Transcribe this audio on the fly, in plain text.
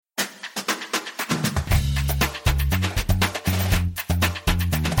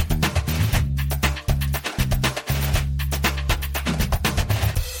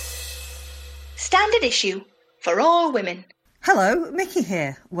With issue for all women. Hello, Mickey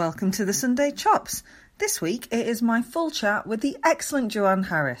here. Welcome to the Sunday Chops. This week it is my full chat with the excellent Joanne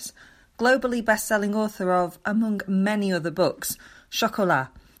Harris, globally best-selling author of, among many other books, Chocolat,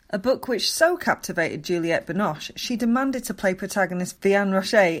 a book which so captivated Juliette Binoche she demanded to play protagonist Vianne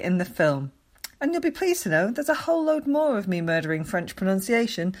Rocher in the film. And you'll be pleased to know there's a whole load more of me murdering French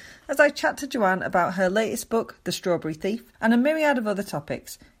pronunciation as I chat to Joanne about her latest book, The Strawberry Thief, and a myriad of other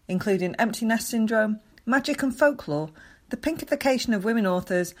topics, including empty nest syndrome, magic and folklore, the pinkification of women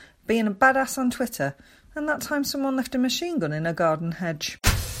authors, being a badass on Twitter, and that time someone left a machine gun in a garden hedge.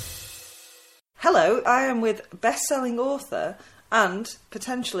 Hello, I am with best-selling author and,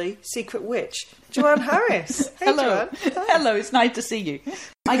 potentially, secret witch, Joanne Harris. Hey, Hello. Joanne. Hello, it's nice to see you.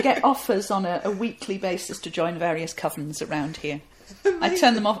 I get offers on a weekly basis to join various covens around here. I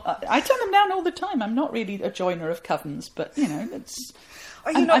turn them off. I turn them down all the time. I'm not really a joiner of covens, but, you know, it's...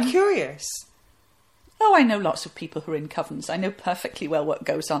 Are you not curious? Oh, I know lots of people who are in covens. I know perfectly well what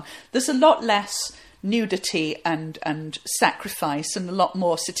goes on. There's a lot less nudity and sacrifice and a lot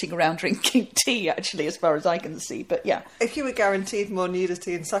more sitting around drinking tea, actually, as far as I can see. But yeah. If you were guaranteed more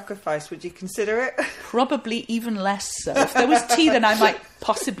nudity and sacrifice, would you consider it? Probably even less so. If there was tea, then I might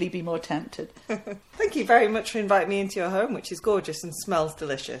possibly be more tempted. Thank you very much for inviting me into your home, which is gorgeous and smells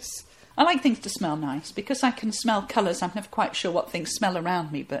delicious. I like things to smell nice because I can smell colours. I'm never quite sure what things smell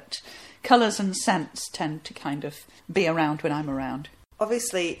around me, but colours and scents tend to kind of be around when I'm around.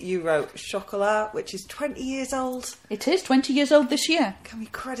 Obviously, you wrote Chocolat, which is 20 years old. It is 20 years old this year. Can we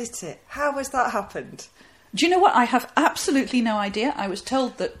credit it? How has that happened? Do you know what? I have absolutely no idea. I was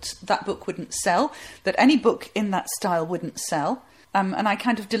told that that book wouldn't sell, that any book in that style wouldn't sell. And I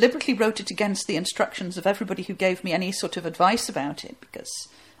kind of deliberately wrote it against the instructions of everybody who gave me any sort of advice about it, because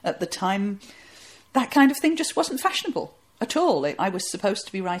at the time, that kind of thing just wasn't fashionable at all. I was supposed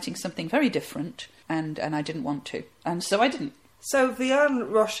to be writing something very different, and I didn't want to. And so I didn't. So,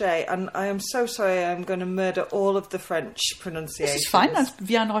 Vianne Rocher, and I am so sorry I'm going to murder all of the French pronunciations. This is fine.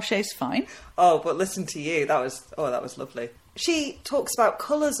 Vianne Rocher's fine. Oh, but listen to you. That was lovely. She talks about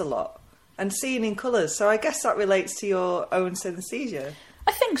colours a lot and seeing in colours, so I guess that relates to your own synesthesia.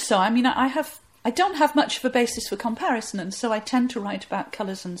 I think so. I mean, I don't have much of a basis for comparison, and so I tend to write about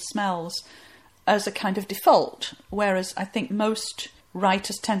colours and smells as a kind of default, whereas I think most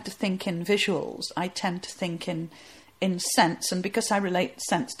writers tend to think in visuals. I tend to think in scents, and because I relate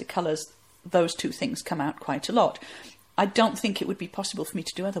scents to colours, those two things come out quite a lot. I don't think it would be possible for me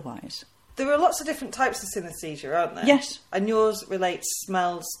to do otherwise. There are lots of different types of synesthesia, aren't there? Yes. And yours relates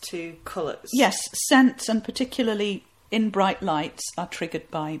smells to colours. Yes, scents, and particularly in bright lights, are triggered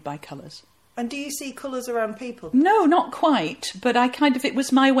by colours. And do you see colours around people? No, not quite, but it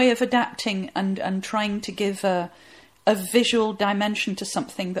was my way of adapting and trying to give a visual dimension to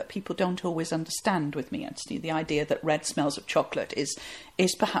something that people don't always understand with me. It's the idea that red smells of chocolate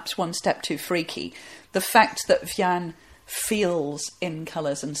is perhaps one step too freaky. The fact that Vianne feels in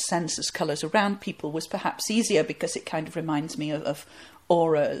colours and senses colours around people was perhaps easier because it kind of reminds me of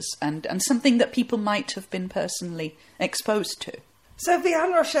auras and something that people might have been personally exposed to. So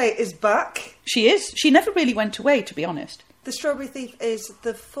Vianne Rocher is back. She is. She never really went away, to be honest. The Strawberry Thief is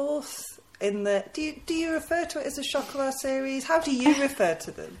the fourth in the... Do you refer to it as a Chocolat series? How do you refer to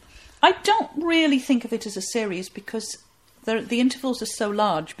them? I don't really think of it as a series because the intervals are so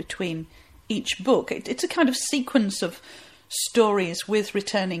large between each book. It's a kind of sequence of stories with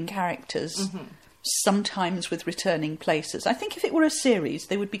returning characters, sometimes with returning places. I think if it were a series,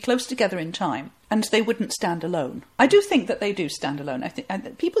 they would be close together in time and they wouldn't stand alone. I do think that they do stand alone. I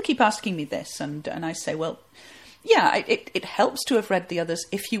think people keep asking me this, and I say, well, yeah, it helps to have read the others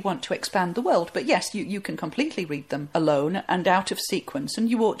if you want to expand the world. But yes, you can completely read them alone and out of sequence, and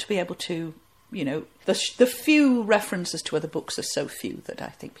you ought to be able to, you know, the few references to other books are so few that I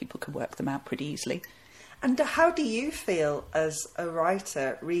think people can work them out pretty easily. And how do you feel as a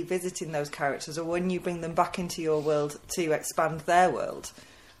writer revisiting those characters, or when you bring them back into your world to expand their world?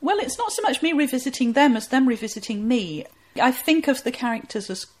 Well, it's not so much me revisiting them as them revisiting me. I think of the characters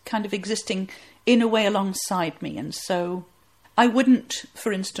as kind of existing in a way alongside me, and so I wouldn't,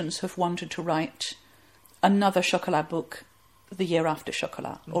 for instance, have wanted to write another Chocolat book the year after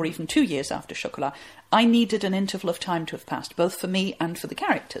Chocolat, or even 2 years after Chocolat. I needed an interval of time to have passed, both for me and for the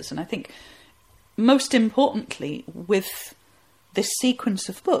characters, and I think most importantly, with this sequence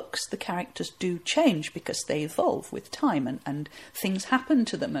of books, the characters do change because they evolve with time and things happen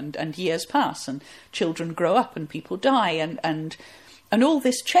to them and years pass and children grow up and people die and all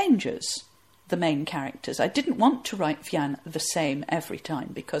this changes the main characters. I didn't want to write Vianne the same every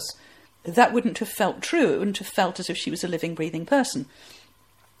time because that wouldn't have felt true. It wouldn't have felt as if she was a living, breathing person.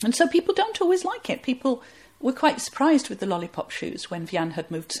 And so people don't always like it. People were quite surprised with the lollipop shoes when Vian had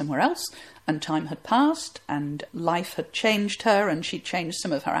moved somewhere else and time had passed and life had changed her and she'd changed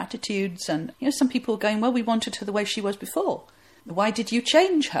some of her attitudes. And, some people were going, well, we wanted her the way she was before. Why did you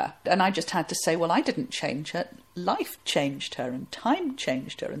change her? And I just had to say, well, I didn't change her. Life changed her and time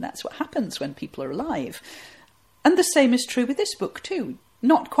changed her. And that's what happens when people are alive. And the same is true with this book too.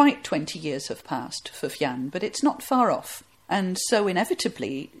 Not quite 20 years have passed for Vian, but it's not far off. And so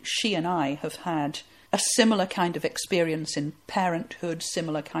inevitably, she and I have had a similar kind of experience in parenthood,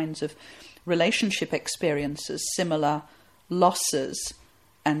 similar kinds of relationship experiences, similar losses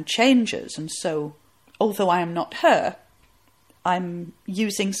and changes. And so, although I am not her, I'm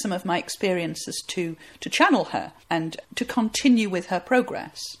using some of my experiences to channel her and to continue with her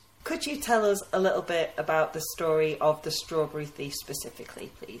progress. Could you tell us a little bit about the story of the Strawberry Thief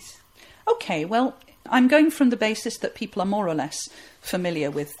specifically, please? Okay, well, I'm going from the basis that people are more or less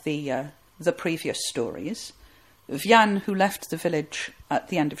familiar with the previous stories. Vian, who left the village at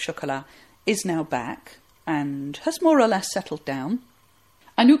the end of Chocolat, is now back and has more or less settled down.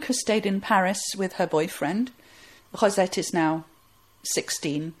 Anouk has stayed in Paris with her boyfriend. Rosette is now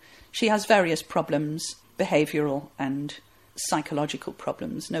 16. She has various problems, behavioural and psychological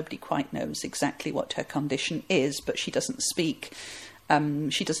problems. Nobody quite knows exactly what her condition is, but she doesn't speak.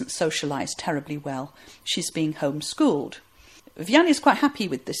 She doesn't socialise terribly well. She's being homeschooled. Vian is quite happy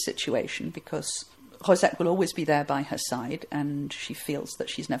with this situation because Rosette will always be there by her side and she feels that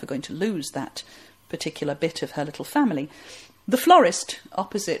she's never going to lose that particular bit of her little family. The florist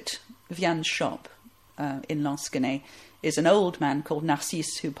opposite Vian's shop in Lansquenet is an old man called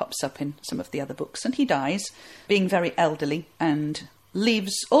Narcisse who pops up in some of the other books, and he dies, being very elderly, and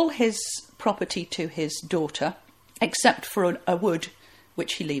leaves all his property to his daughter, except for a wood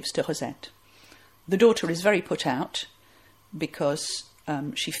which he leaves to Rosette. The daughter is very put out because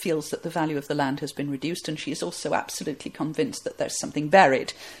she feels that the value of the land has been reduced, and she is also absolutely convinced that there's something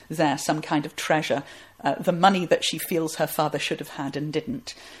buried there, some kind of treasure, the money that she feels her father should have had and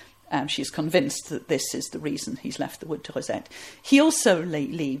didn't. She's convinced that this is the reason he's left the wood to Rosette. He also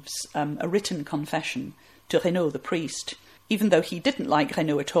leaves a written confession to Renaud, the priest, even though he didn't like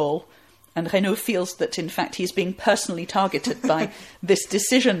Renaud at all. And Renaud feels that, in fact, he's being personally targeted by this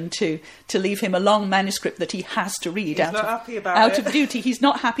decision to leave him a long manuscript that he has to read out of duty. He's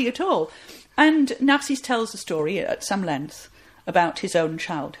not happy at all. And Narcisse tells a story at some length about his own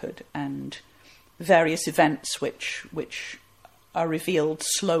childhood and various events which are revealed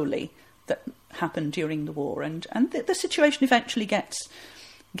slowly that happened during the war. And the situation eventually gets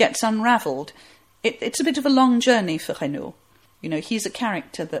unravelled. It's a bit of a long journey for Renaud. He's a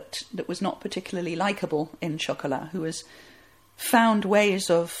character that was not particularly likeable in Chocolat, who has found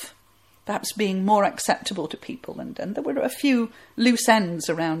ways of perhaps being more acceptable to people. And there were a few loose ends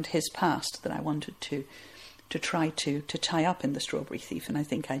around his past that I wanted to try to tie up in The Strawberry Thief, and I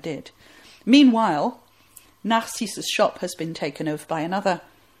think I did. Meanwhile, Narcisse's shop has been taken over by another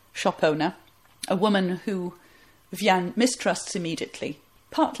shop owner, a woman who Vian mistrusts immediately,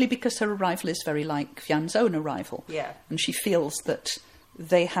 partly because her arrival is very like Vian's own arrival. Yeah. And she feels that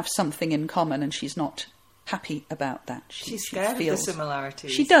they have something in common and she's not happy about that. She's scared of the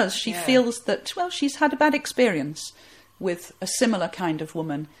similarities. She does. She feels that, she's had a bad experience with a similar kind of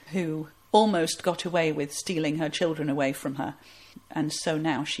woman who almost got away with stealing her children away from her. And so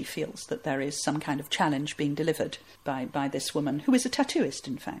now she feels that there is some kind of challenge being delivered by this woman, who is a tattooist,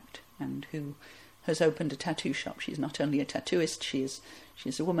 in fact, and who has opened a tattoo shop. She's not only a tattooist, she's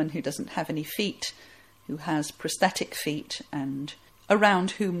a woman who doesn't have any feet, who has prosthetic feet, and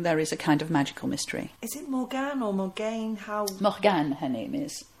around whom there is a kind of magical mystery. Is it Morgane or Morgane? Morgane, her name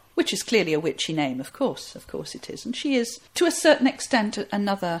is, which is clearly a witchy name, of course it is. And she is, to a certain extent,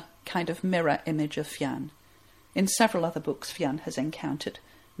 another kind of mirror image of Vian. In several other books, Vian has encountered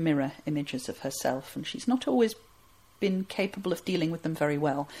mirror images of herself, and she's not always been capable of dealing with them very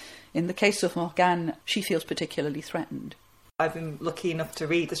well. In the case of Morgane, she feels particularly threatened. I've been lucky enough to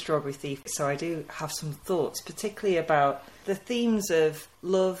read The Strawberry Thief, so I do have some thoughts, particularly about the themes of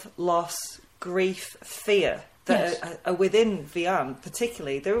love, loss, grief, fear that are within Vian,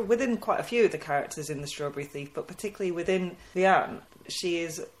 particularly. They're within quite a few of the characters in The Strawberry Thief, but particularly within Vian. She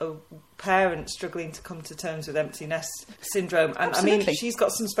is a parent struggling to come to terms with empty nest syndrome. And Absolutely. I mean, she's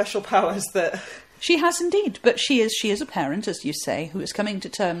got some special powers that... She has indeed, but she is a parent, as you say, who is coming to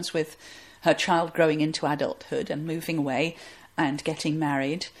terms with her child growing into adulthood and moving away and getting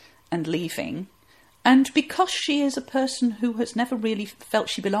married and leaving. And because she is a person who has never really felt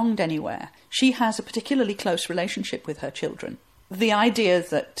she belonged anywhere, she has a particularly close relationship with her children. The idea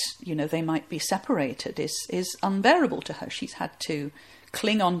that, they might be separated is unbearable to her. She's had to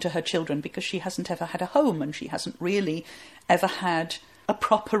cling on to her children because she hasn't ever had a home and she hasn't really ever had a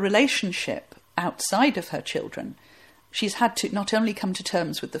proper relationship outside of her children. She's had to not only come to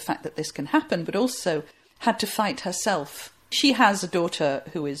terms with the fact that this can happen, but also had to fight herself. She has a daughter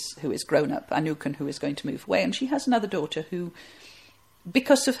who is grown up, Anouk, and who is going to move away, and she has another daughter who,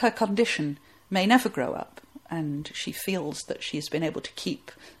 because of her condition, may never grow up. And she feels that she's been able to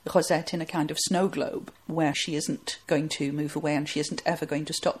keep Rosette in a kind of snow globe where she isn't going to move away and she isn't ever going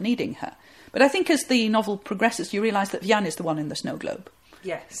to stop needing her. But I think as the novel progresses, you realise that Vianne is the one in the snow globe.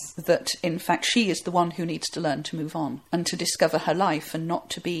 Yes. That, in fact, she is the one who needs to learn to move on and to discover her life and not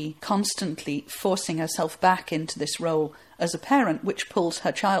to be constantly forcing herself back into this role as a parent, which pulls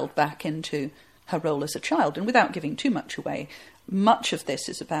her child back into her role as a child. And without giving too much away, much of this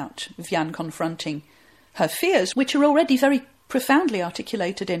is about Vianne confronting her fears, which are already very profoundly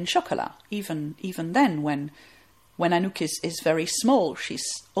articulated in Chocolat. Even then, when Anouk is very small, she's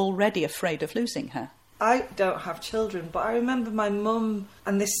already afraid of losing her. I don't have children, but I remember my mum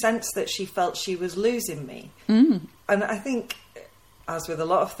and this sense that she felt she was losing me. And I think, as with a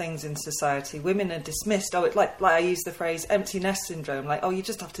lot of things in society, women are dismissed. Oh, it's like I use the phrase empty nest syndrome, like, oh, you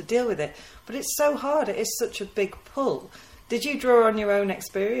just have to deal with it. But it's so hard. It is such a big pull. Did you draw on your own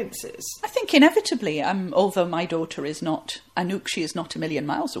experiences? I think inevitably, although my daughter is not Anouk, she is not a million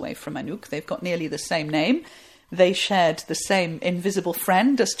miles away from Anouk. They've got nearly the same name. They shared the same invisible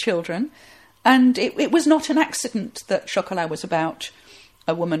friend as children. And it was not an accident that Chocolat was about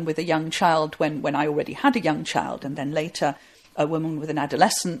a woman with a young child when I already had a young child, and then later a woman with an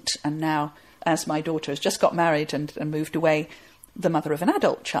adolescent, and now, as my daughter has just got married and moved away, the mother of an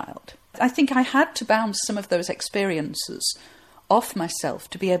adult child. I think I had to bounce some of those experiences off myself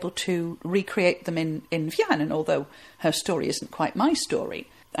to be able to recreate them in Vianne, and although her story isn't quite my story,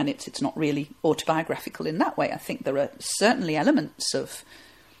 and it's not really autobiographical in that way, I think there are certainly elements of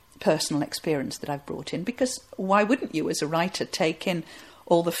personal experience that I've brought in, because why wouldn't you as a writer take in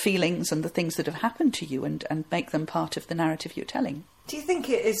all the feelings and the things that have happened to you and make them part of the narrative you're telling? Do you think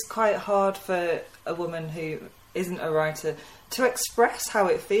it is quite hard for a woman who isn't a writer to express how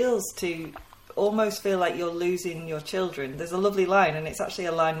it feels to almost feel like you're losing your children? There's a lovely line, and it's actually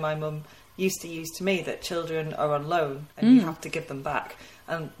a line my mum used to use to me, that children are on loan and you have to give them back.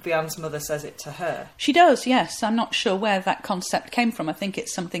 And Vianne's mother says it to her. She does, yes. I'm not sure where that concept came from. I think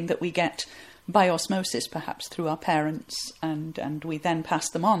it's something that we get by osmosis, perhaps through our parents, and we then pass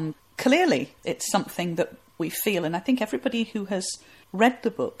them on. Clearly, it's something that we feel, and I think everybody who has read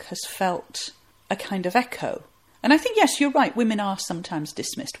the book has felt a kind of echo. And I think, yes, you're right, women are sometimes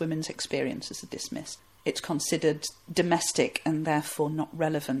dismissed. Women's experiences are dismissed. It's considered domestic and therefore not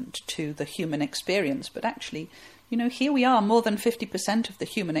relevant to the human experience. But actually, you know, here we are, more than 50% of the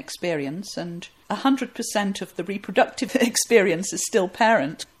human experience, and 100% of the reproductive experience is still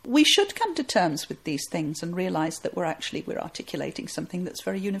parent. We should come to terms with these things and realise that we're articulating something that's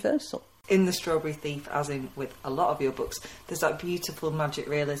very universal. In The Strawberry Thief, as in with a lot of your books, there's that beautiful magic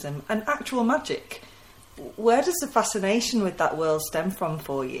realism and actual magic. Where does the fascination with that world stem from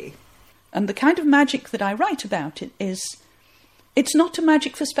for you? And the kind of magic that I write about it's not a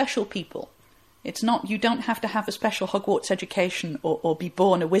magic for special people. It's not, you don't have to have a special Hogwarts education or be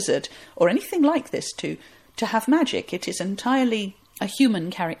born a wizard or anything like this to have magic. It is entirely a human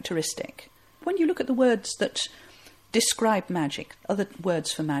characteristic. When you look at the words that describe magic, other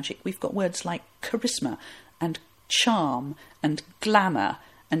words for magic, we've got words like charisma and charm and glamour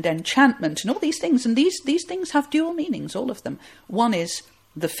and enchantment and all these things. And these things have dual meanings, all of them. One is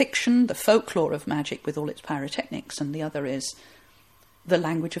the fiction, the folklore of magic with all its pyrotechnics, and the other is the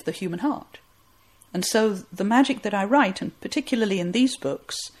language of the human heart. And so the magic that I write, and particularly in these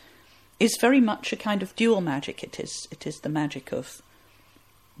books, is very much a kind of dual magic. It is the magic of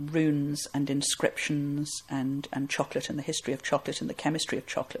runes and inscriptions and chocolate and the history of chocolate and the chemistry of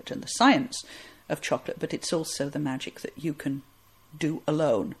chocolate and the science of chocolate, but it's also the magic that you can do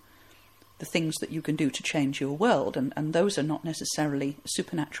alone, the things that you can do to change your world, and those are not necessarily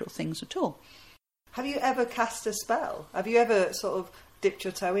supernatural things at all. Have you ever cast a spell? Have you ever sort of dipped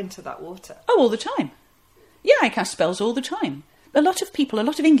your toe into that water? Oh, all the time. Yeah, I cast spells all the time. A lot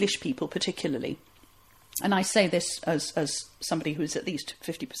of English people particularly, and I say this as somebody who's at least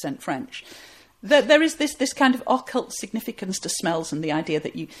 50% French, there is this kind of occult significance to smells, and the idea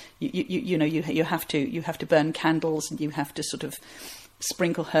that you have to burn candles and you have to sort of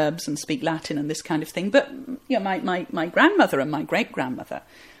sprinkle herbs and speak Latin and this kind of thing. But you know, my grandmother and my great grandmother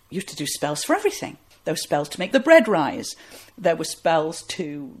used to do spells for everything. There were spells to make the bread rise. There were spells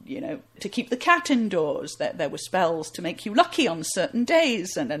to keep the cat indoors. There were spells to make you lucky on certain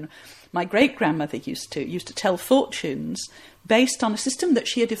days. And then my great-grandmother used to tell fortunes based on a system that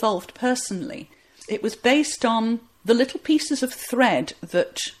she had evolved personally. It was based on the little pieces of thread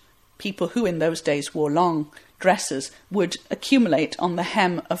that people who in those days wore long dresses would accumulate on the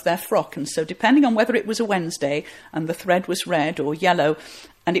hem of their frock. And so depending on whether it was a Wednesday and the thread was red or yellow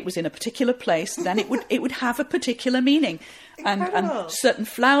and it was in a particular place, then it would have a particular meaning. And certain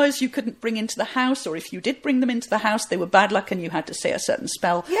flowers you couldn't bring into the house, or if you did bring them into the house, they were bad luck and you had to say a certain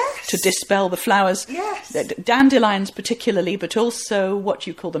spell to dispel the flowers. Yes. Dandelions particularly, but also what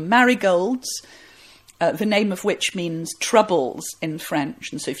you call the marigolds, the name of which means troubles in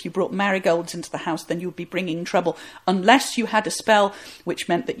French. And so if you brought marigolds into the house, then you would be bringing trouble, unless you had a spell which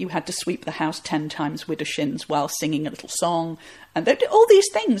meant that you had to sweep the house 10 times with the shins while singing a little song. And all these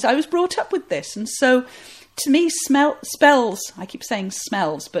things, I was brought up with this. And so to me, spells, I keep saying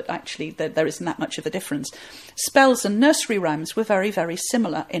smells, but actually there isn't that much of a difference. Spells and nursery rhymes were very, very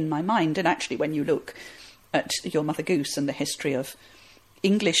similar in my mind. And actually, when you look at Your Mother Goose and the history of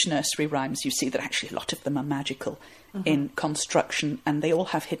English nursery rhymes, you see that actually a lot of them are magical in construction, and they all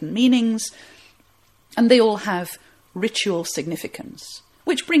have hidden meanings, and they all have ritual significance,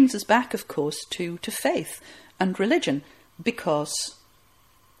 which brings us back, of course, to faith and religion, because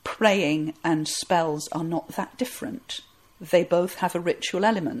praying and spells are not that different. They both have a ritual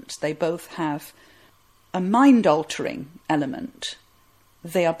element. They both have a mind-altering element.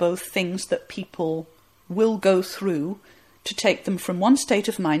 They are both things that people will go through to take them from one state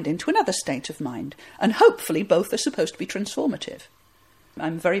of mind into another state of mind. And hopefully both are supposed to be transformative.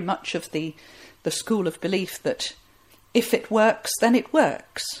 I'm very much of the school of belief that if it works, then it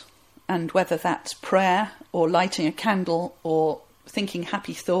works. And whether that's prayer or lighting a candle or thinking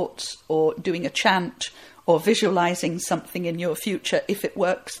happy thoughts or doing a chant or visualising something in your future, if it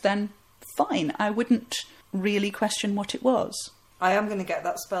works, then fine. I wouldn't really question what it was. I am going to get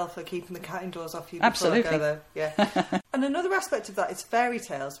that spell for keeping the cat indoors off you before Absolutely. I go there. Yeah. And another aspect of that is fairy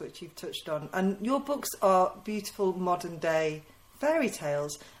tales, which you've touched on. And your books are beautiful modern day fairy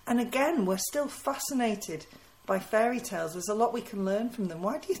tales. And again, we're still fascinated by fairy tales. There's a lot we can learn from them.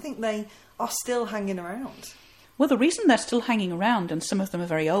 Why do you think they are still hanging around? Well, the reason they're still hanging around, and some of them are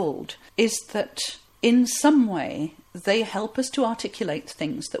very old, is that in some way they help us to articulate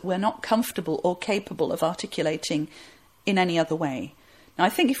things that we're not comfortable or capable of articulating in any other way. Now, I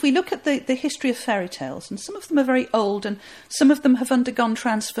think if we look at the history of fairy tales, and some of them are very old and some of them have undergone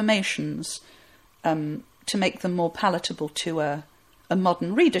transformations to make them more palatable to a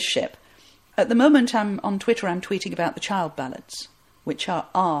modern readership. At the moment on Twitter I'm tweeting about the child ballads, which are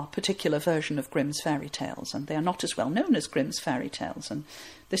our particular version of Grimm's fairy tales, and they are not as well known as Grimm's fairy tales. And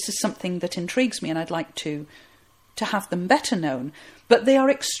this is something that intrigues me, and I'd like to have them better known. But they are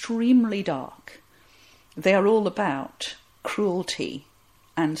extremely dark. They are all about cruelty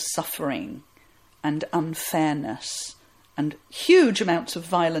and suffering and unfairness and huge amounts of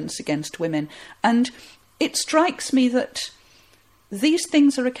violence against women. And it strikes me that these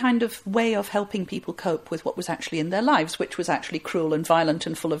things are a kind of way of helping people cope with what was actually in their lives, which was actually cruel and violent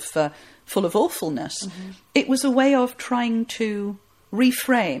and full of awfulness. Mm-hmm. It was a way of trying to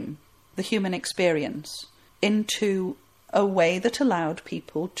reframe the human experience into a way that allowed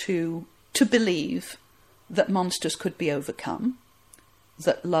people to believe that monsters could be overcome,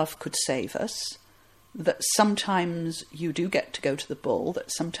 that love could save us, that sometimes you do get to go to the ball,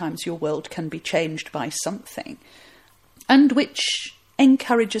 that sometimes your world can be changed by something, and which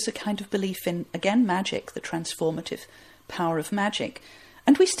encourages a kind of belief in, again, magic, the transformative power of magic.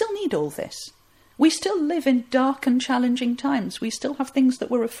 And we still need all this. We still live in dark and challenging times. We still have things that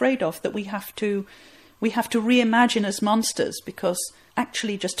we're afraid of that we have to reimagine as monsters, because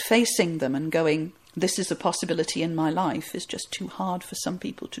actually just facing them and going, this is a possibility in my life, is just too hard for some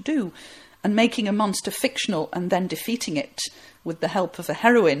people to do. And making a monster fictional and then defeating it with the help of a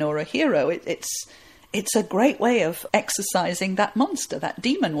heroine or a hero, it's a great way of exercising that monster, that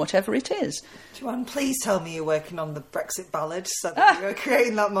demon, whatever it is. Joanne, please tell me you're working on the Brexit ballad so that you're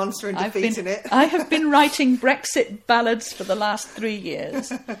creating that monster and defeating it. I have been writing Brexit ballads for the last 3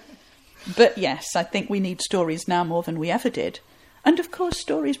 years. But yes, I think we need stories now more than we ever did. And of course,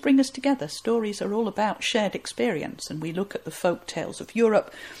 stories bring us together. Stories are all about shared experience. And we look at the folk tales of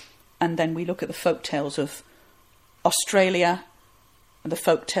Europe, and then we look at the folk tales of Australia, and the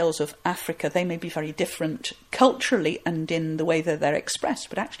folk tales of Africa. They may be very different culturally and in the way that they're expressed,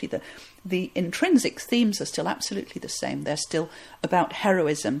 but actually the intrinsic themes are still absolutely the same. They're still about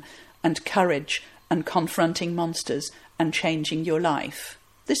heroism and courage and confronting monsters and changing your life.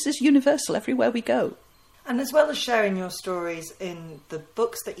 This is universal everywhere we go. And as well as sharing your stories in the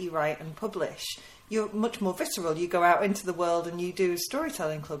books that you write and publish, you're much more visceral. You go out into the world and you do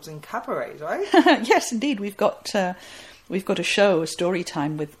storytelling clubs and cabarets, right? Yes, indeed. We've got a show, a story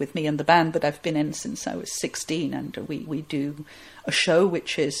time with me and the band that I've been in since I was 16, and we do a show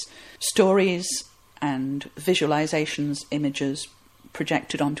which is stories and visualizations, images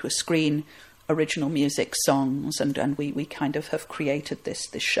projected onto a screen, original music, songs, and we kind of have created this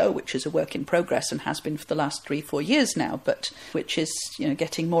show, which is a work in progress and has been for the last 3-4 years now, but which is,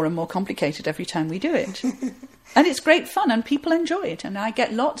 getting more and more complicated every time we do it. And it's great fun and people enjoy it. And I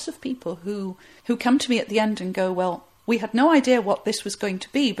get lots of people who come to me at the end and go, well, we had no idea what this was going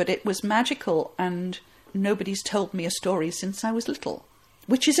to be, but it was magical and nobody's told me a story since I was little,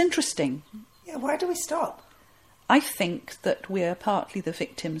 which is interesting. Yeah, why do we stop? I think that we're partly the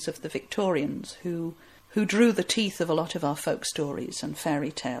victims of the Victorians who drew the teeth of a lot of our folk stories and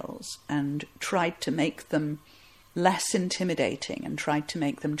fairy tales and tried to make them less intimidating and tried to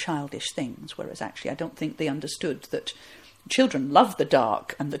make them childish things, whereas actually I don't think they understood that children love the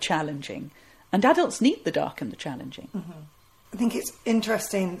dark and the challenging, and adults need the dark and the challenging. Mm-hmm. I think it's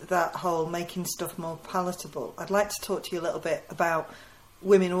interesting, that whole making stuff more palatable. I'd like to talk to you a little bit about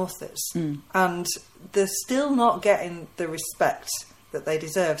women authors, and they're still not getting the respect that they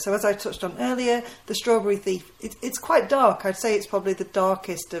deserve. So as I touched on earlier, The Strawberry Thief, it's quite dark. I'd say it's probably the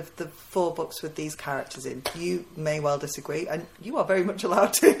darkest of the 4 books with these characters in. You may well disagree, and you are very much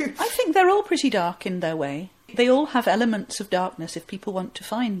allowed to. I think they're all pretty dark in their way. They all have elements of darkness if people want to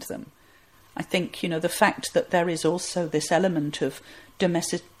find them. I think, the fact that there is also this element of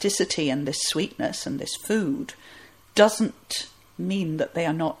domesticity and this sweetness and this food doesn't mean that they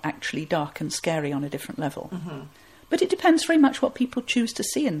are not actually dark and scary on a different level. Mm-hmm. But it depends very much what people choose to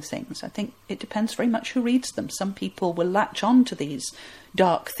see in things. I think it depends very much who reads them. Some people will latch on to these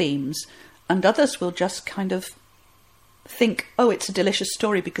dark themes, and others will just kind of think, oh, it's a delicious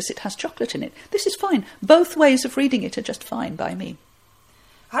story because it has chocolate in it. This is fine. Both ways of reading it are just fine by me.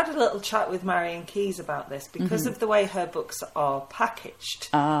 I had a little chat with Marian Keyes about this because of the way her books are packaged.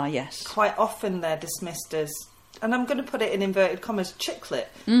 Ah, yes. Quite often they're dismissed as, and I'm going to put it in inverted commas, chick lit,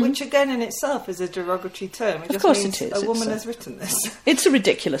 which again in itself is a derogatory term. It of course means it is. A woman has written this. It's a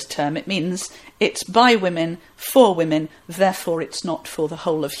ridiculous term. It means it's by women, for women, therefore it's not for the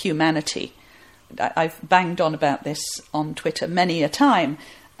whole of humanity. I've banged on about this on Twitter many a time.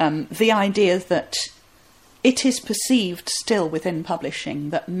 The idea that it is perceived still within publishing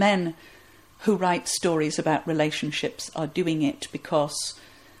that men who write stories about relationships are doing it because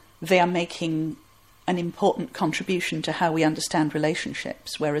they are making an important contribution to how we understand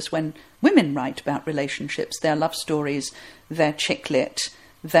relationships, whereas when women write about relationships, they're love stories, they're chick lit,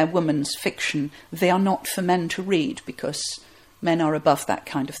 they're women's fiction, they are not for men to read because men are above that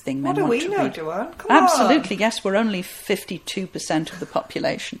kind of thing. What men do want we to know, read. Joanne? Come Absolutely, on. yes, we're only 52% of the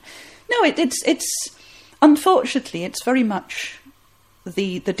population. No, it's unfortunately, it's very much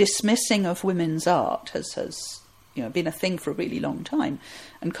the dismissing of women's art has been a thing for a really long time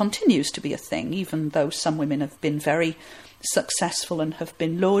and continues to be a thing, even though some women have been very successful and have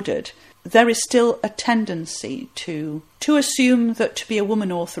been lauded. There is still a tendency to assume that to be a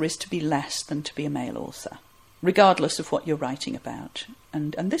woman author is to be less than to be a male author, regardless of what you're writing about.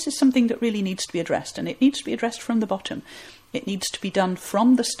 And this is something that really needs to be addressed, and it needs to be addressed from the bottom. It needs to be done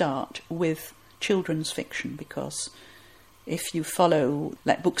from the start with children's fiction, because if you follow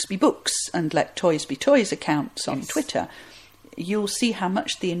Let Books Be Books and Let Toys Be Toys accounts on Twitter, you'll see how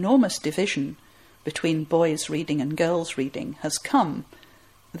much the enormous division between boys reading and girls reading has come.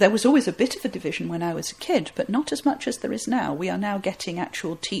 There was always a bit of a division when I was a kid, but not as much as there is now. We are now getting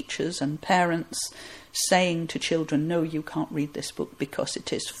actual teachers and parents saying to children, no, you can't read this book because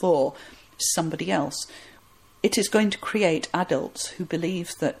it is for somebody else. It is going to create adults who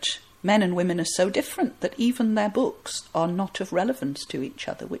believe that men and women are so different that even their books are not of relevance to each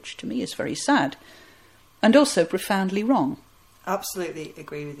other, which to me is very sad and also profoundly wrong. Absolutely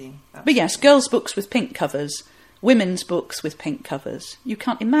agree with you. Absolutely. But yes, girls' books with pink covers, women's books with pink covers. You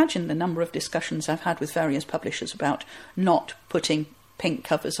can't imagine the number of discussions I've had with various publishers about not putting pink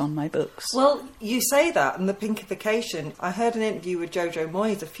covers on my books. Well, you say that, and the pinkification. I heard an interview with Jojo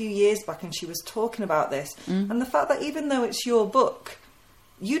Moyes a few years back, and she was talking about this, and the fact that even though it's your book,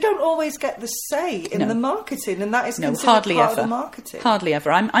 you don't always get the say in the marketing, and that is considered hardly part ever. of the marketing. Hardly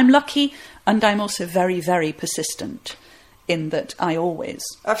ever. I'm lucky, and I'm also very, very persistent in that I always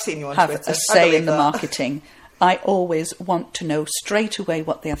I've seen you on have Twitter. a say in the marketing. I always want to know straight away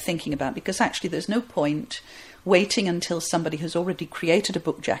what they are thinking about, because actually there's no point waiting until somebody has already created a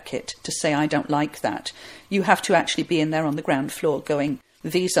book jacket to say, I don't like that. You have to actually be in there on the ground floor going,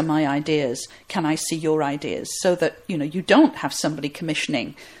 these are my ideas, can I see your ideas? So that, you don't have somebody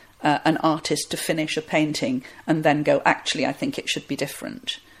commissioning an artist to finish a painting and then go, actually, I think it should be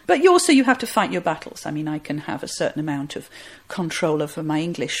different. But you have to fight your battles. I mean, I can have a certain amount of control over my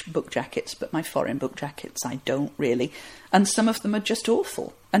English book jackets, but my foreign book jackets, I don't really. And some of them are just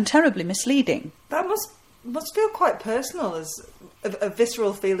awful and terribly misleading. That must feel quite personal, as a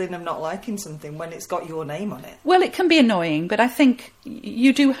visceral feeling of not liking something when it's got your name on it. Well, it can be annoying, but I think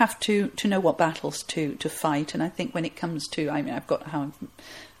you do have to know what battles to fight. And I think when it comes to, I've got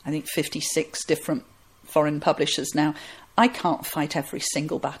 56 different foreign publishers now. I can't fight every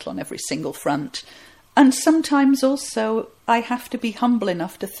single battle on every single front. And sometimes also I have to be humble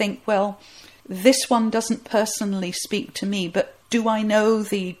enough to think, well, this one doesn't personally speak to me, but do I know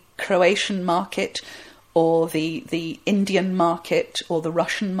the Croatian market or the Indian market or the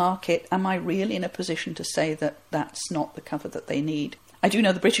Russian market? Am I really in a position to say that that's not the cover that they need? I do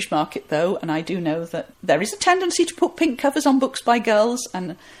know the British market, though, and I do know that there is a tendency to put pink covers on books by girls,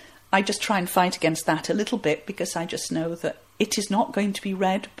 and I just try and fight against that a little bit, because I just know that it is not going to be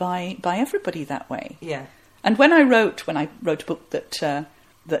read by everybody that way. Yeah. And when I wrote a book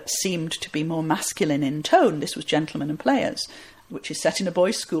that seemed to be more masculine in tone, this was Gentlemen and Players, which is set in a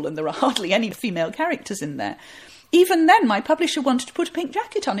boys' school, and there are hardly any female characters in there. Even then, my publisher wanted to put a pink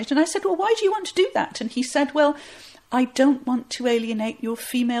jacket on it, and I said, well, why do you want to do that? And he said, well, I don't want to alienate your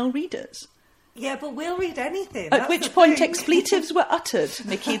female readers. Yeah, but we'll read anything. At which point expletives were uttered,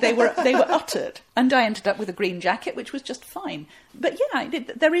 Nikki. They were uttered. And I ended up with a green jacket, which was just fine. But yeah,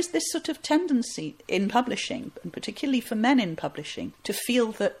 there is this sort of tendency in publishing, and particularly for men in publishing, to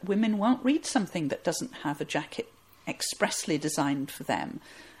feel that women won't read something that doesn't have a jacket expressly designed for them.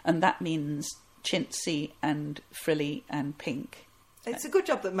 And that means chintzy and frilly and pink. It's a good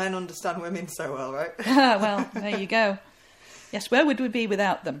job that men understand women so well, right? Well, there you go. Yes, where would we be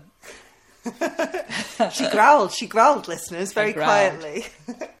without them? She growled, listeners, very quietly.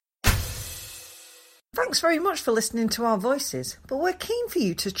 Thanks very much for listening to our voices, but we're keen for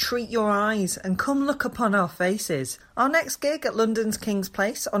you to treat your eyes and come look upon our faces. Our next gig at London's King's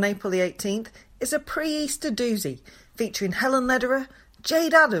Place on April the 18th is a pre-Easter doozy featuring Helen Lederer,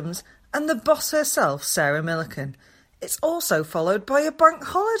 Jade Addams and the boss herself, Sarah Millican. It's also followed by a bank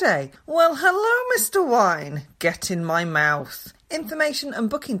holiday. Well, hello, Mr. Wine. Get in my mouth. Information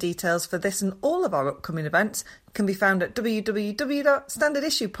and booking details for this and all of our upcoming events can be found at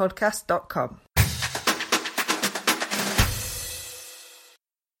www.standardissuepodcast.com.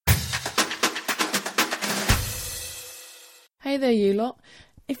 Hey there, you lot.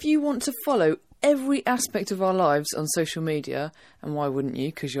 If you want to follow every aspect of our lives on social media, and why wouldn't you,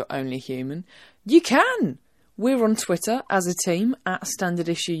 because you're only human, you can! We're on Twitter as a team at Standard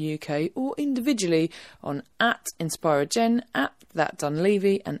Issue UK, or individually on at InspireGen, at That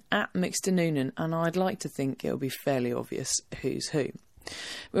Dunleavy and at Mixter Noonan, and I'd like to think it'll be fairly obvious who's who.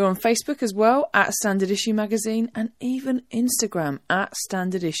 We're on Facebook as well at Standard Issue Magazine, and even Instagram at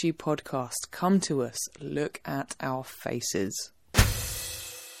Standard Issue Podcast. Come to us, look at our faces.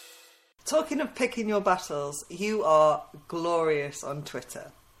 Talking of picking your battles, you are glorious on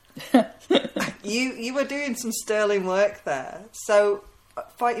Twitter. You were doing some sterling work there. So,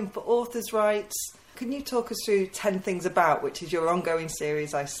 fighting for authors' rights. Can you talk us through 10 Things About, which is your ongoing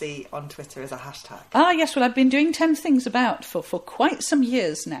series I see on Twitter as a hashtag? Yes, well, I've been doing 10 Things About for quite some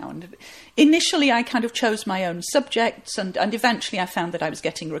years now. And initially I kind of chose my own subjects, and eventually I found that I was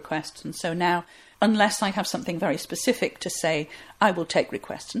getting requests. And so now, unless I have something very specific to say, I will take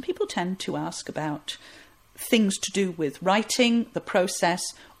requests. And people tend to ask about things to do with writing, the process,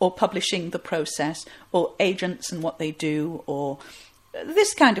 or publishing, the process, or agents and what they do, or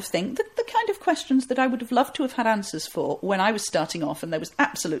this kind of thing. The kind of questions that I would have loved to have had answers for when I was starting off and there was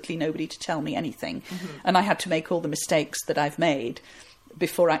absolutely nobody to tell me anything. Mm-hmm. And I had to make all the mistakes that I've made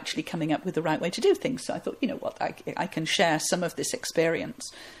before actually coming up with the right way to do things. So I thought, you know what, I can share some of this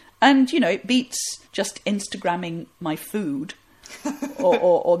experience. And, you know, it beats just Instagramming my food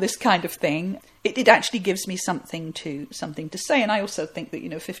or this kind of thing. It actually gives me something to say. And I also think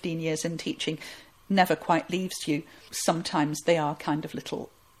that, 15 years in teaching never quite leaves you. Sometimes they are kind of little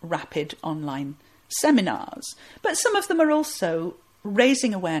rapid online seminars. But some of them are also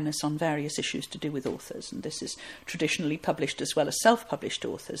raising awareness on various issues to do with authors. And this is traditionally published as well as self-published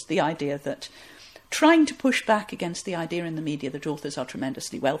authors. The idea that trying to push back against the idea in the media that authors are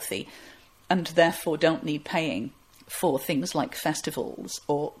tremendously wealthy and therefore don't need paying for things like festivals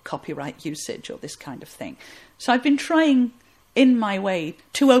or copyright usage or this kind of thing. So I've been trying in my way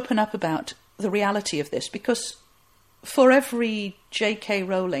to open up about the reality of this, because for every J.K.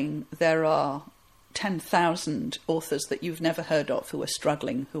 Rowling there are 10,000 authors that you've never heard of who are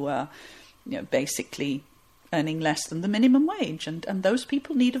struggling, who are, basically earning less than the minimum wage. And those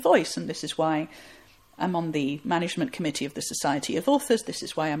people need a voice. And this is why I'm on the management committee of the Society of Authors. This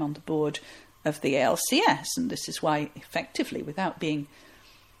is why I'm on the board of the ALCS. And this is why, effectively, without being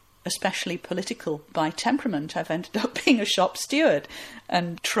especially political by temperament, I've ended up being a shop steward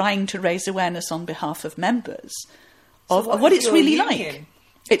and trying to raise awareness on behalf of members of what it's really like.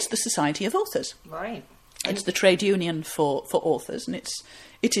 It's the Society of Authors. Right. It's the trade union for authors, and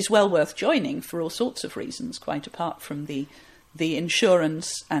it is well worth joining for all sorts of reasons, quite apart from the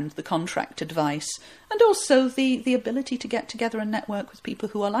insurance and the contract advice, and also the ability to get together and network with people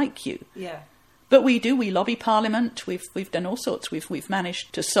who are like you. Yeah. But we lobby Parliament, we've done all sorts. We've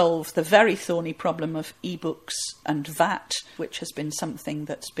managed to solve the very thorny problem of e-books and VAT, which has been something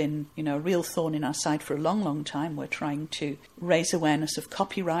that's been, a real thorn in our side for a long, long time. We're trying to raise awareness of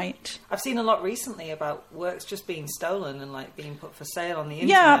copyright. I've seen a lot recently about works just being stolen and being put for sale on the internet.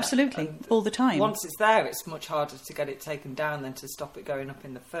 Yeah, absolutely, and all the time. Once it's there, it's much harder to get it taken down than to stop it going up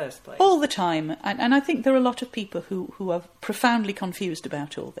in the first place. All the time, and I think there are a lot of people who are profoundly confused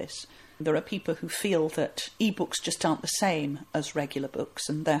about all this. There are people who feel that e-books just aren't the same as regular books,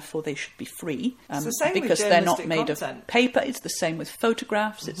 and therefore they should be free It's the same because with they're not made content. of paper. It's the same with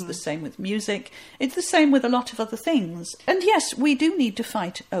photographs. It's the same with music. It's the same with a lot of other things. And yes, we do need to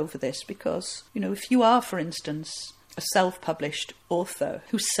fight over this because, if you are, for instance, a self-published author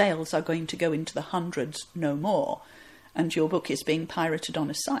whose sales are going to go into the hundreds, no more, and your book is being pirated on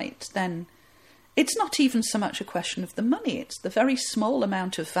a site, then it's not even so much a question of the money. It's the very small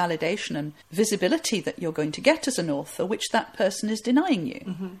amount of validation and visibility that you're going to get as an author, which that person is denying you.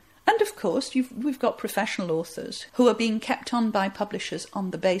 Mm-hmm. And of course, we've got professional authors who are being kept on by publishers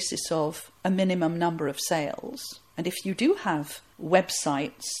on the basis of a minimum number of sales. And if you do have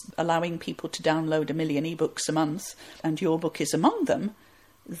websites allowing people to download 1 million ebooks a month, and your book is among them,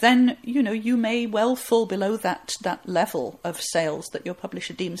 then, you may well fall below that level of sales that your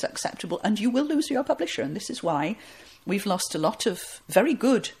publisher deems acceptable, and you will lose your publisher. And this is why we've lost a lot of very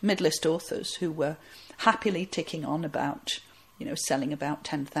good mid-list authors who were happily ticking on about, selling about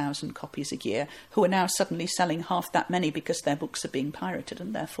 10,000 copies a year, who are now suddenly selling half that many because their books are being pirated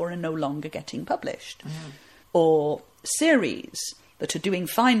and therefore are no longer getting published. Mm. Or series that are doing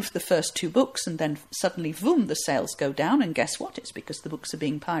fine for the first 2 books, and then suddenly, boom, the sales go down, and guess what? It's because the books are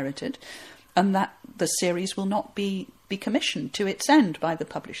being pirated, and that the series will not be commissioned to its end by the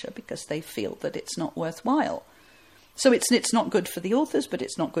publisher because they feel that it's not worthwhile. So it's not good for the authors, but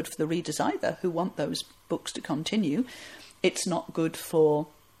it's not good for the readers either, who want those books to continue. It's not good for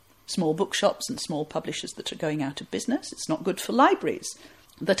small bookshops and small publishers that are going out of business. It's not good for libraries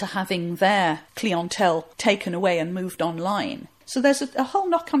that are having their clientele taken away and moved online. So there's a whole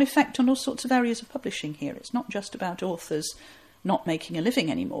knock-on effect on all sorts of areas of publishing here. It's not just about authors not making a living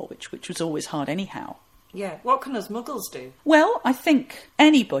anymore, which was always hard anyhow. Yeah, what can us muggles do? Well, I think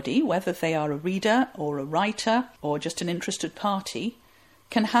anybody, whether they are a reader or a writer or just an interested party,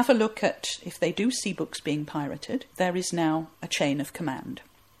 can have a look at, if they do see books being pirated, there is now a chain of command.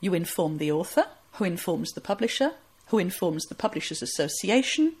 You inform the author, who informs the publisher, who informs the Publishers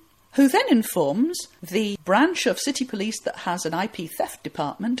Association, who then informs the branch of City Police that has an IP theft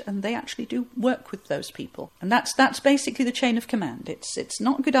department, and they actually do work with those people. And that's basically the chain of command. It's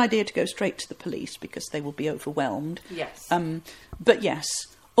not a good idea to go straight to the police because they will be overwhelmed. Yes. But yes,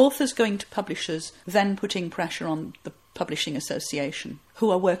 authors going to publishers, then putting pressure on the Publishing Association, who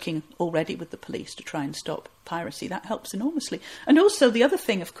are working already with the police to try and stop piracy, that helps enormously. And also the other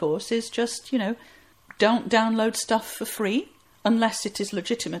thing, of course, is just, don't download stuff for free unless it is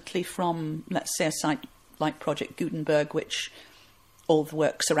legitimately from, let's say, a site like Project Gutenberg, which all the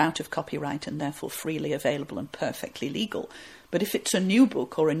works are out of copyright and therefore freely available and perfectly legal. But if it's a new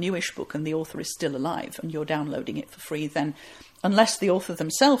book or a newish book and the author is still alive and you're downloading it for free, then unless the author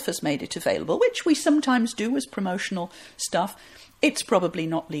themselves has made it available, which we sometimes do as promotional stuff, it's probably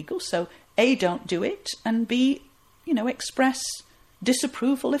not legal. So A, don't do it, and B, express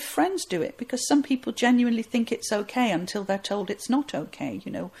disapproval if friends do it, because some people genuinely think it's okay until they're told it's not okay,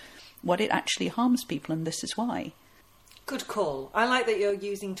 what it actually harms people, and this is why. Good call. I like that you're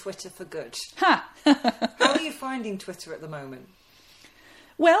using Twitter for good. Ha! How are you finding Twitter at the moment?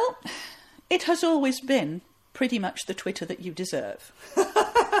 Well, it has always been pretty much the Twitter that you deserve.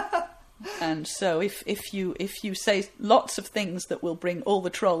 And so if you say lots of things that will bring all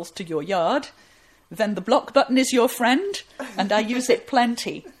the trolls to your yard, then the block button is your friend, and I use it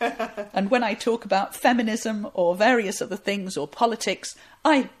plenty. And when I talk about feminism or various other things or politics,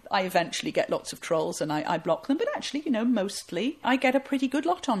 I eventually get lots of trolls and I block them. But actually, mostly I get a pretty good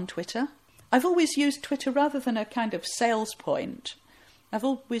lot on Twitter. I've always used Twitter rather than a kind of sales point. I've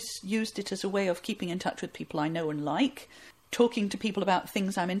always used it as a way of keeping in touch with people I know and like, talking to people about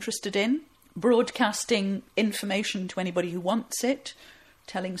things I'm interested in, broadcasting information to anybody who wants it,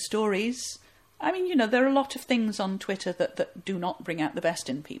 telling stories. I mean, there are a lot of things on Twitter that do not bring out the best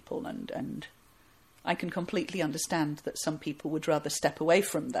in people, and I can completely understand that some people would rather step away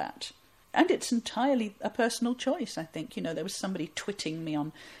from that. And it's entirely a personal choice, I think. There was somebody twitting me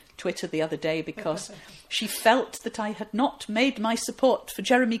on Twitter the other day because she felt that I had not made my support for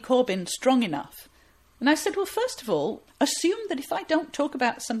Jeremy Corbyn strong enough. And I said, well, first of all, assume that if I don't talk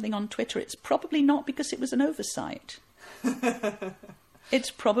about something on Twitter, it's probably not because it was an oversight.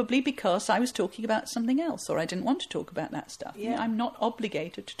 It's probably because I was talking about something else, or I didn't want to talk about that stuff. Yeah. I'm not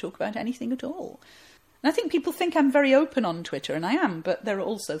obligated to talk about anything at all. And I think people think I'm very open on Twitter, and I am, but there are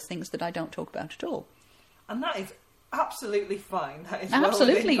also things that I don't talk about at all. And that is absolutely fine. That is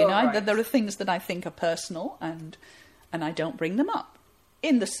absolutely, well within your rights. There are things that I think are personal, and I don't bring them up.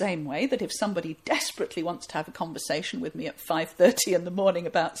 In the same way that if somebody desperately wants to have a conversation with me at 5:30 in the morning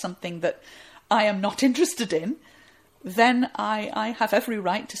about something that I am not interested in, then I have every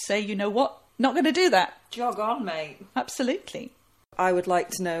right to say, you know what, not going to do that. Jog on, mate. Absolutely. I would like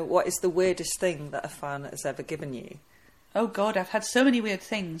to know, what is the weirdest thing that a fan has ever given you? Oh, God, I've had so many weird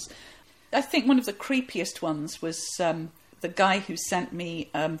things. I think one of the creepiest ones was the guy who sent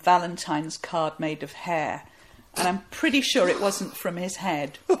me a Valentine's card made of hair. And I'm pretty sure it wasn't from his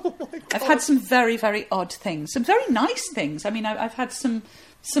head. Oh my God. I've had some very, very odd things. Some very nice things. I mean, I've had some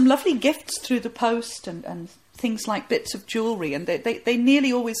lovely gifts through the post and things like bits of jewellery. And they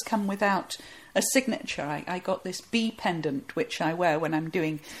nearly always come without a signature. I got this bee pendant, which I wear when I'm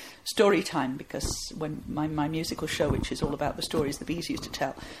doing story time, because when my musical show, which is all about the stories the bees used to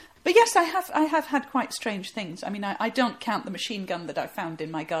tell. But yes, I have had quite strange things. I mean, I don't count the machine gun that I found in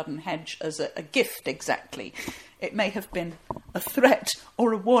my garden hedge as a gift exactly. It may have been a threat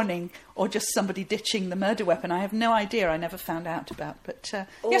or a warning or just somebody ditching the murder weapon. I have no idea. I never found out about. But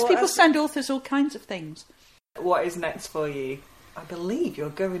yes, people send authors all kinds of things. What is next for you? I believe you're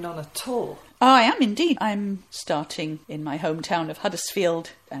going on a tour. Oh, I am indeed. I'm starting in my hometown of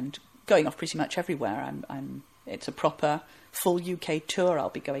Huddersfield and going off pretty much everywhere. It's a proper full UK tour. I'll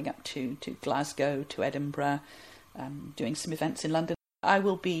be going up to Glasgow, to Edinburgh, doing some events in London. I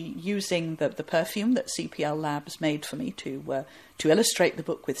will be using the perfume that CPL Labs made for me to illustrate the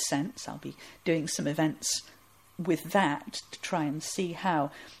book with scents. I'll be doing some events with that to try and see how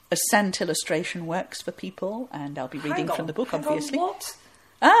a scent illustration works for people, and I'll be reading from the book, obviously. What?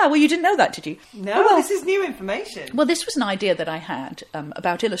 Ah, well, you didn't know that, did you? No, well, this is new information. Well, this was an idea that I had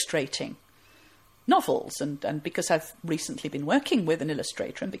about illustrating novels, and because I've recently been working with an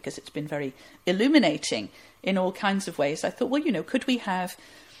illustrator and because it's been very illuminating in all kinds of ways, I thought, well, could we have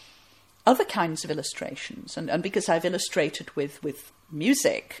other kinds of illustrations? And because I've illustrated with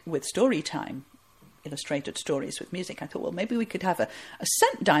music, with story time, illustrated stories with music, I thought, well, maybe we could have a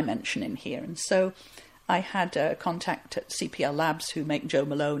scent dimension in here. And so I had a contact at CPL Labs who make Jo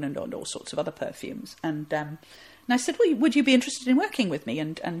Malone and all sorts of other perfumes. And I said, well, would you be interested in working with me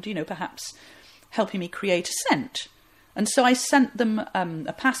and perhaps helping me create a scent? And so I sent them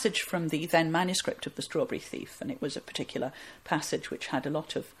a passage from the then manuscript of The Strawberry Thief, and it was a particular passage which had a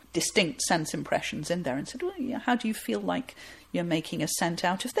lot of distinct sense impressions in there, and said, well, yeah, how do you feel like you're making a scent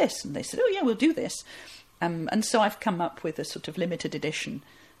out of this? And they said, oh, yeah, we'll do this. And so I've come up with a sort of limited edition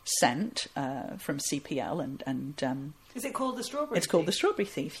scent from CPL, and is it called The Strawberry Thief? It's called The Strawberry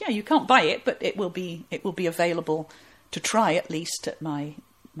Thief. Yeah, you can't buy it, but it will be available to try, at least at my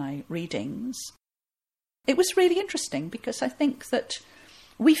readings. It was really interesting because I think that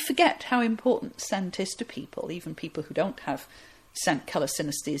we forget how important scent is to people, even people who don't have scent colour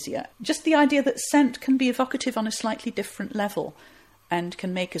synesthesia. Just the idea that scent can be evocative on a slightly different level and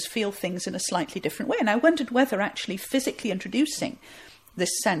can make us feel things in a slightly different way. And I wondered whether actually physically introducing this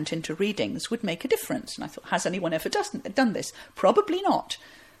scent into readings would make a difference. And I thought, has anyone ever done this? Probably not,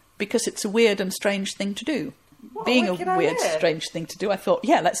 because it's a weird and strange thing to do. Being a weird, strange thing to do, I thought,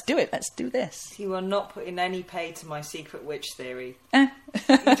 yeah, let's do it. Let's do this. You are not putting any pay to my secret witch theory. You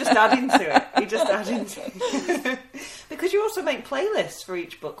just add into it. Because you also make playlists for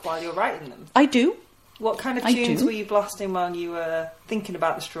each book while you're writing them. I do. What kind of tunes were you blasting while you were thinking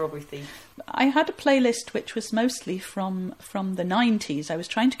about The Strawberry Thief? I had a playlist which was mostly from the 90s. I was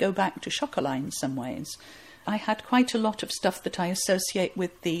trying to go back to Chocolat in some ways. I had quite a lot of stuff that I associate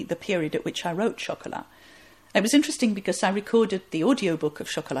with the period at which I wrote Chocolat. It was interesting because I recorded the audiobook of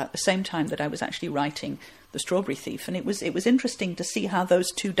Chocolat at the same time that I was actually writing The Strawberry Thief, and it was interesting to see how those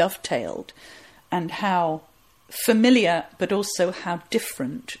two dovetailed and how familiar, but also how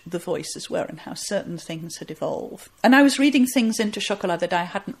different the voices were and how certain things had evolved. And I was reading things into Chocolat that I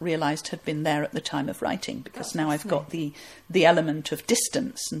hadn't realised had been there at the time of writing, because now I've got the element of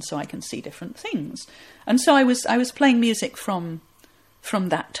distance, and so I can see different things. And so I was playing music from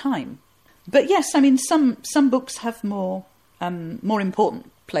that time. But yes, I mean, some books have more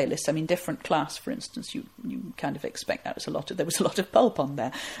important playlists. I mean, Different Class, for instance, you kind of expect there was a lot of pulp on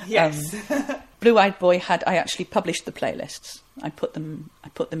there. Yes. Blue Eyed Boy I actually published the playlists. I put them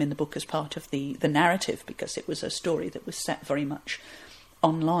in the book as part of the narrative, because it was a story that was set very much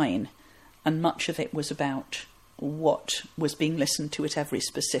online, and much of it was about what was being listened to at every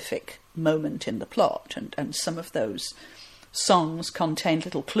specific moment in the plot, and some of those songs contained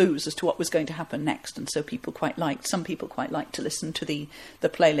little clues as to what was going to happen next, and so some people quite liked to listen to the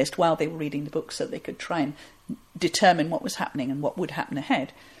playlist while they were reading the book, so they could try and determine what was happening and what would happen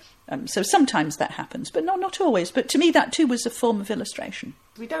ahead. So sometimes that happens, but not always. But to me, that too was a form of illustration.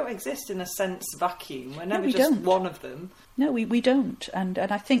 We don't exist in a sense vacuum. We're never we just don't. one of them. No, we don't. And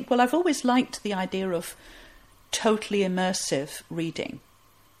I think, I've always liked the idea of totally immersive reading,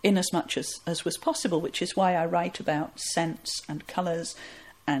 in as much as was possible, which is why I write about scents and colours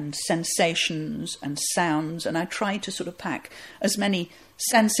and sensations and sounds, and I try to sort of pack as many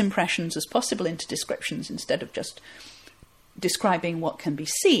sense impressions as possible into descriptions, instead of just describing what can be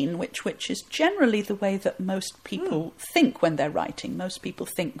seen, which is generally the way that most people think when they're writing. Most people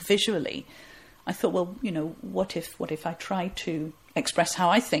think visually. I thought, well, what if I try to express how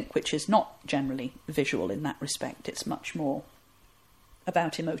I think, which is not generally visual in that respect. It's much more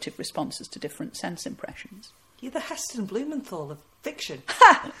about emotive responses to different sense impressions. You're the Heston Blumenthal of fiction.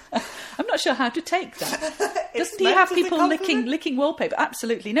 I'm not sure how to take that. Doesn't he have people licking wallpaper?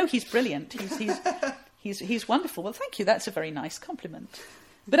 Absolutely. No, he's brilliant. He's wonderful. Well, thank you. That's a very nice compliment.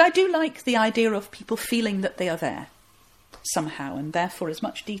 But I do like the idea of people feeling that they are there somehow, and therefore as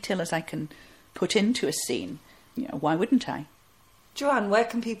much detail as I can put into a scene, why wouldn't I? Joanne, where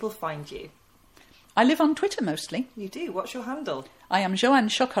can people find you? I live on Twitter mostly. You do? What's your handle? I am Joanne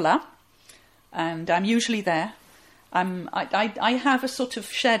Chocolat, and I'm usually there. I have a sort of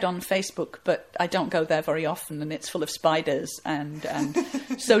shed on Facebook, but I don't go there very often, and it's full of spiders. And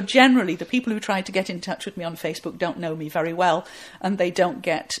so generally the people who try to get in touch with me on Facebook don't know me very well, and they don't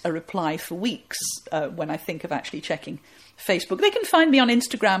get a reply for weeks when I think of actually checking Facebook. They can find me on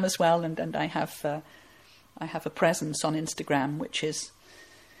Instagram as well, and I have a presence on Instagram, which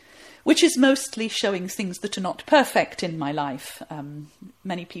is mostly showing things that are not perfect in my life.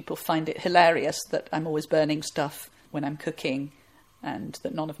 Many people find it hilarious that I'm always burning stuff when I'm cooking, and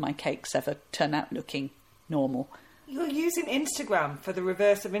that none of my cakes ever turn out looking normal. You're using Instagram for the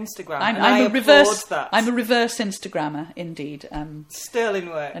reverse of Instagram. I'm a reverse Instagrammer, indeed. Sterling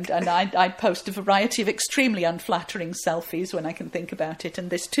work. And I post a variety of extremely unflattering selfies when I can think about it. And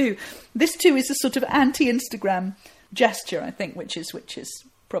this too is a sort of anti-Instagram gesture, I think, which is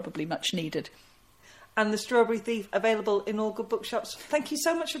probably much needed. And The Strawberry Thief, available in all good bookshops. Thank you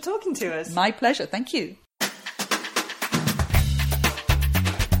so much for talking to us. My pleasure. Thank you.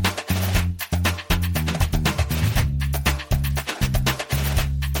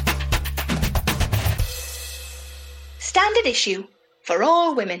 Standard issue for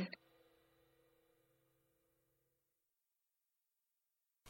all women.